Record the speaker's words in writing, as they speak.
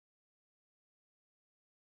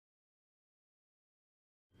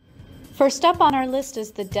First up on our list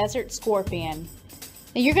is the desert scorpion.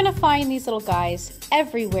 Now you're going to find these little guys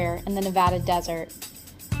everywhere in the Nevada desert.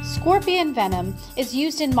 Scorpion venom is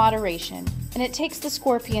used in moderation, and it takes the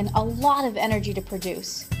scorpion a lot of energy to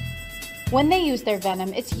produce. When they use their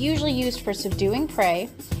venom, it's usually used for subduing prey,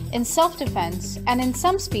 in self-defense, and in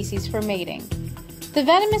some species for mating. The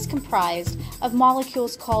venom is comprised of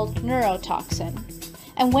molecules called neurotoxin,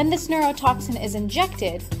 and when this neurotoxin is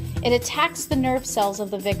injected, it attacks the nerve cells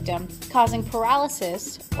of the victim, causing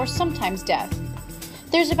paralysis or sometimes death.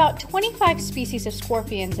 There's about 25 species of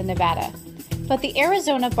scorpions in Nevada, but the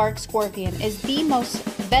Arizona bark scorpion is the most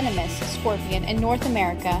venomous scorpion in North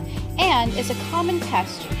America and is a common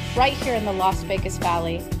pest right here in the Las Vegas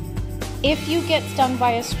Valley. If you get stung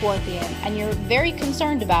by a scorpion and you're very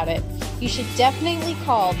concerned about it, you should definitely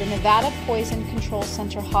call the Nevada Poison Control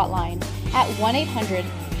Center hotline at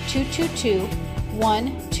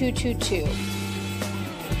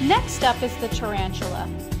 1-800-222-1222. Next up is the tarantula.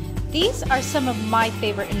 These are some of my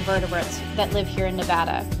favorite invertebrates that live here in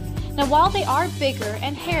Nevada. Now, while they are bigger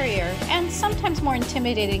and hairier and sometimes more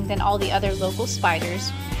intimidating than all the other local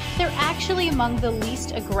spiders, they're actually among the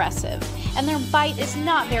least aggressive, and their bite is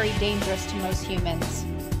not very dangerous to most humans.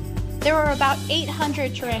 There are about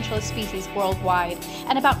 800 tarantula species worldwide,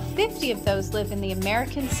 and about 50 of those live in the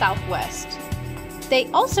American Southwest. They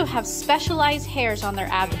also have specialized hairs on their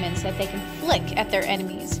abdomens that they can flick at their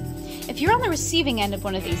enemies. If you're on the receiving end of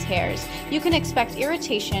one of these hairs, you can expect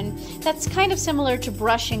irritation that's kind of similar to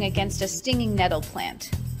brushing against a stinging nettle plant.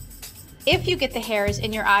 If you get the hairs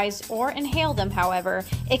in your eyes or inhale them, however,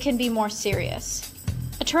 it can be more serious.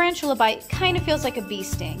 A tarantula bite kind of feels like a bee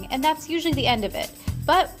sting, and that's usually the end of it,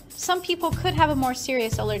 but some people could have a more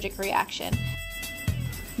serious allergic reaction.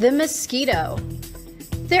 The mosquito.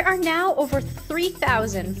 There are now over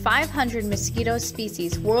 3,500 mosquito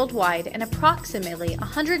species worldwide, and approximately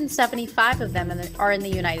 175 of them are in the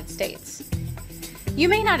United States. You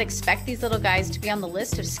may not expect these little guys to be on the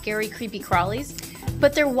list of scary, creepy crawlies,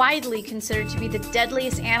 but they're widely considered to be the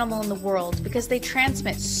deadliest animal in the world because they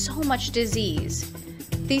transmit so much disease.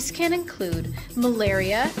 These can include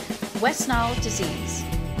malaria, West Nile disease,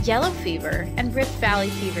 yellow fever, and Rift Valley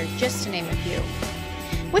fever, just to name a few.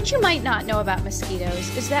 What you might not know about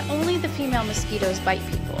mosquitoes is that only the female mosquitoes bite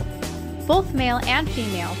people. Both male and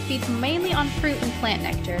female feed mainly on fruit and plant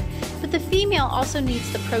nectar, but the female also needs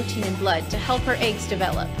the protein in blood to help her eggs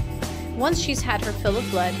develop. Once she's had her fill of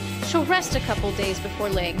blood, she'll rest a couple days before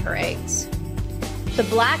laying her eggs. The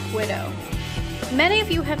black widow. Many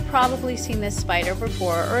of you have probably seen this spider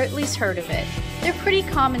before, or at least heard of it. They're pretty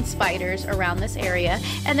common spiders around this area,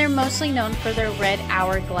 and they're mostly known for their red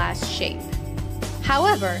hourglass shape.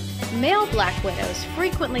 However, male black widows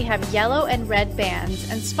frequently have yellow and red bands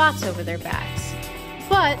and spots over their backs.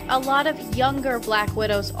 But a lot of younger black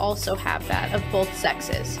widows also have that, of both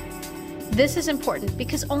sexes. This is important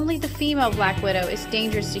because only the female black widow is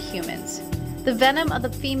dangerous to humans. The venom of the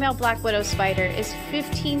female black widow spider is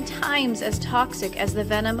 15 times as toxic as the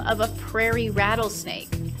venom of a prairie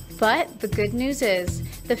rattlesnake. But the good news is,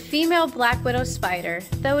 the female black widow spider,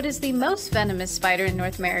 though it is the most venomous spider in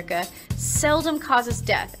North America, seldom causes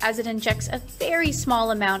death as it injects a very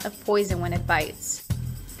small amount of poison when it bites.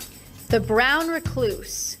 The brown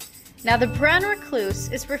recluse. Now, the brown recluse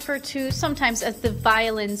is referred to sometimes as the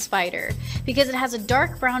violin spider because it has a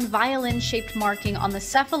dark brown violin-shaped marking on the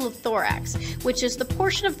cephalothorax, which is the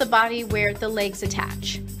portion of the body where the legs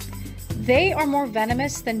attach. They are more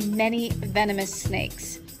venomous than many venomous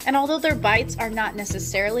snakes, and although their bites are not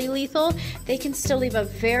necessarily lethal, they can still leave a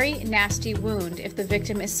very nasty wound if the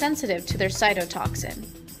victim is sensitive to their cytotoxin.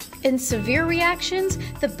 In severe reactions,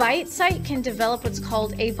 the bite site can develop what's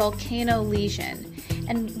called a volcano lesion.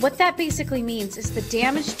 And what that basically means is the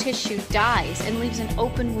damaged tissue dies and leaves an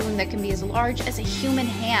open wound that can be as large as a human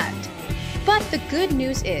hand. But the good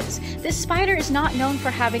news is, this spider is not known for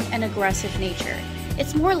having an aggressive nature.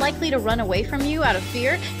 It's more likely to run away from you out of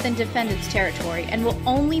fear than defend its territory, and will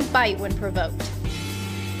only bite when provoked.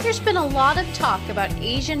 There's been a lot of talk about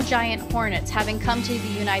Asian giant hornets having come to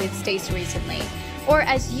the United States recently, or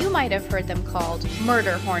as you might have heard them called,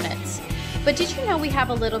 murder hornets. But did you know we have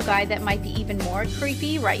a little guy that might be even more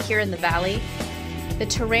creepy right here in the valley? The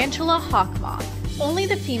tarantula hawk moth. Only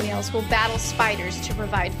the females will battle spiders to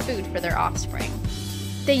provide food for their offspring.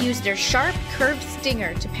 They use their sharp, curved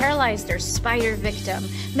stinger to paralyze their spider victim,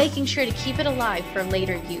 making sure to keep it alive for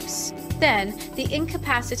later use. Then, the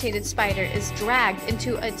incapacitated spider is dragged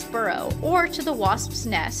into its burrow or to the wasp's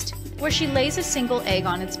nest, where she lays a single egg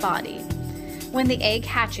on its body. When the egg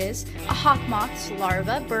hatches, a hawk moth's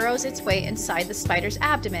larva burrows its way inside the spider's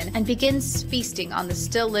abdomen and begins feasting on the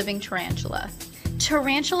still living tarantula.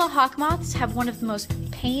 Tarantula hawk moths have one of the most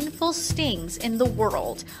painful stings in the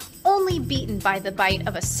world, only beaten by the bite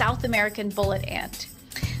of a South American bullet ant.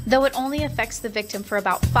 Though it only affects the victim for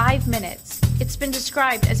about 5 minutes, it's been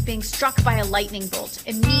described as being struck by a lightning bolt,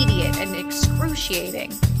 immediate and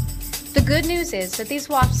excruciating. The good news is that these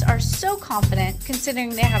wasps are so confident,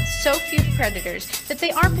 considering they have so few predators, that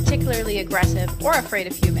they aren't particularly aggressive or afraid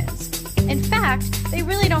of humans. In fact, they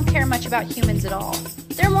really don't care much about humans at all.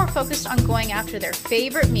 They're more focused on going after their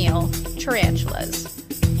favorite meal, tarantulas.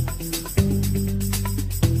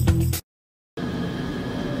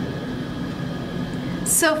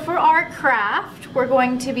 So for our craft, we're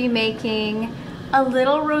going to be making a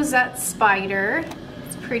little rosette spider.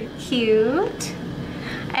 It's pretty cute.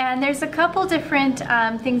 And there's a couple different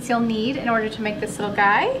things you'll need in order to make this little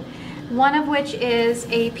guy. One of which is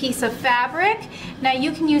a piece of fabric. Now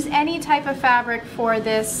you can use any type of fabric for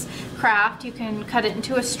this craft. You can cut it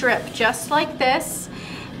into a strip just like this.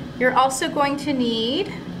 You're also going to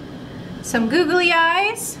need some googly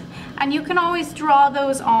eyes, and you can always draw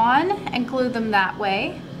those on and glue them that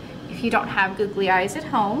way if you don't have googly eyes at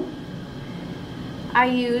home. I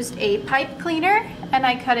used a pipe cleaner and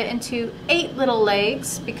I cut it into 8 little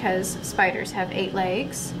legs because spiders have 8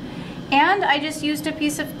 legs. And I just used a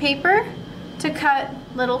piece of paper to cut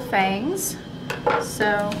little fangs.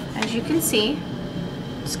 So as you can see,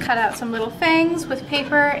 just cut out some little fangs with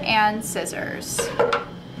paper and scissors.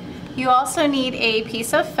 You also need a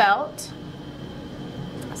piece of felt.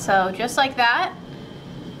 So just like that.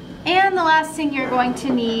 And the last thing you're going to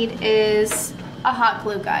need is a hot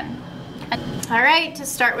glue gun. All right, to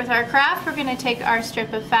start with our craft, we're going to take our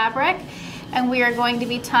strip of fabric and we are going to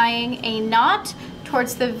be tying a knot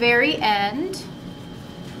towards the very end,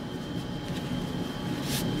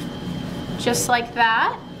 just like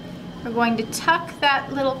that. We're going to tuck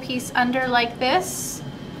that little piece under like this,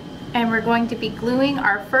 and we're going to be gluing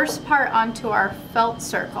our first part onto our felt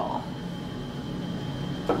circle.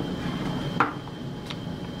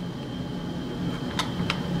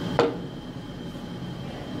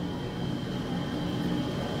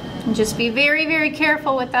 And just be very, very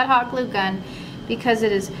careful with that hot glue gun because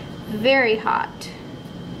it is very hot.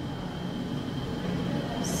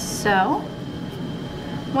 So,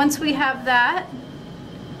 once we have that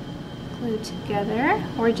glued together,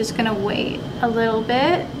 we're just going to wait a little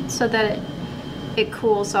bit so that it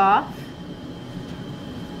cools off.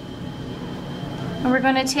 And we're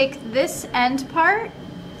going to take this end part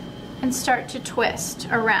and start to twist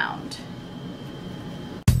around.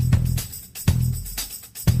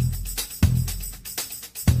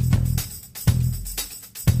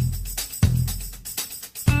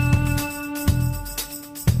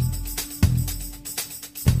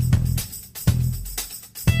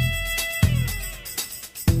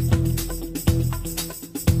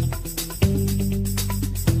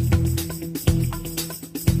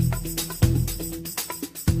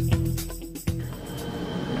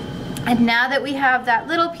 And now that we have that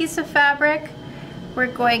little piece of fabric, we're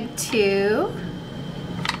going to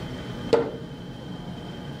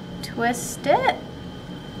twist it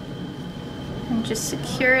and just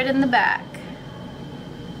secure it in the back.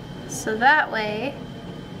 So that way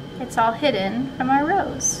it's all hidden from our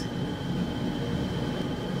rose.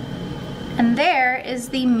 And there is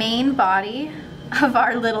the main body of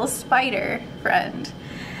our little spider friend.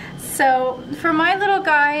 So for my little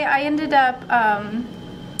guy, I ended up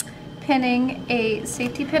pinning a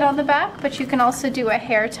safety pin on the back, but you can also do a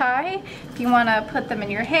hair tie if you want to put them in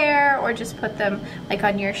your hair or just put them like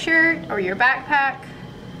on your shirt or your backpack.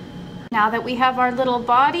 Now that we have our little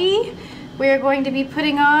body, we're going to be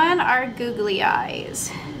putting on our googly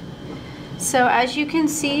eyes. So as you can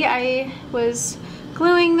see, I was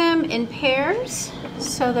gluing them in pairs,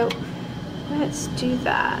 so that let's do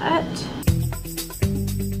that.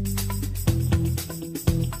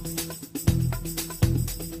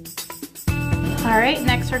 All right,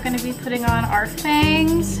 next we're going to be putting on our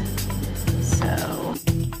fangs. So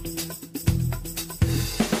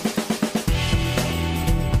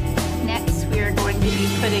next we are going to be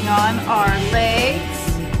putting on our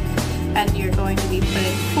legs, and you're going to be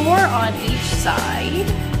putting 4 on each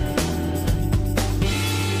side.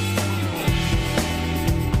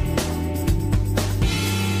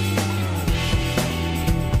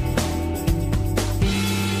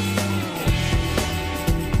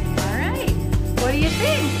 What do you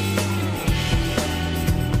think?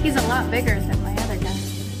 He's a lot bigger than my other guy.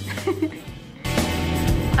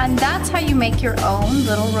 And that's how you make your own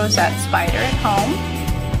little rosette spider at home.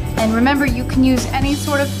 And remember, you can use any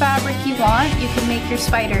sort of fabric you want. You can make your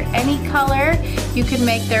spider any color. You can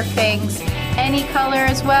make their fangs any color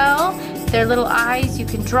as well. Their little eyes you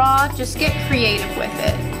can draw. Just get creative with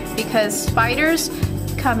it, because spiders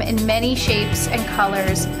come in many shapes and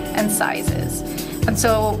colors and sizes. And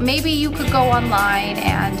so maybe you could go online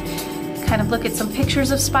and kind of look at some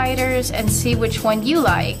pictures of spiders and see which one you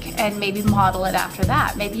like and maybe model it after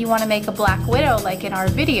that. Maybe you want to make a black widow like in our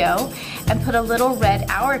video and put a little red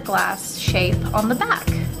hourglass shape on the back.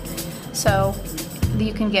 So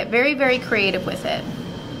you can get very, very creative with it.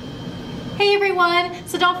 Hey everyone,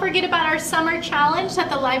 so don't forget about our summer challenge that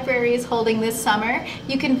the library is holding this summer.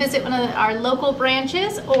 You can visit one of our local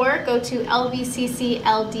branches or go to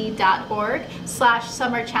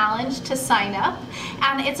lvccld.org/summer challenge to sign up.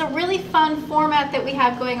 And it's a really fun format that we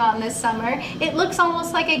have going on this summer. It looks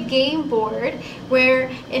almost like a game board where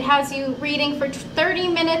it has you reading for 30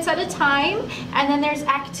 minutes at a time, and then there's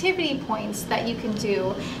activity points that you can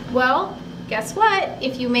do. Well, guess what?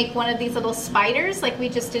 If you make one of these little spiders like we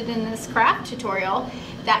just did in this craft tutorial,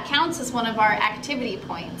 that counts as one of our activity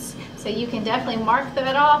points. So you can definitely mark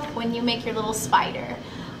that off when you make your little spider.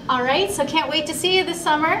 All right, so can't wait to see you this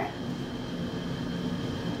summer.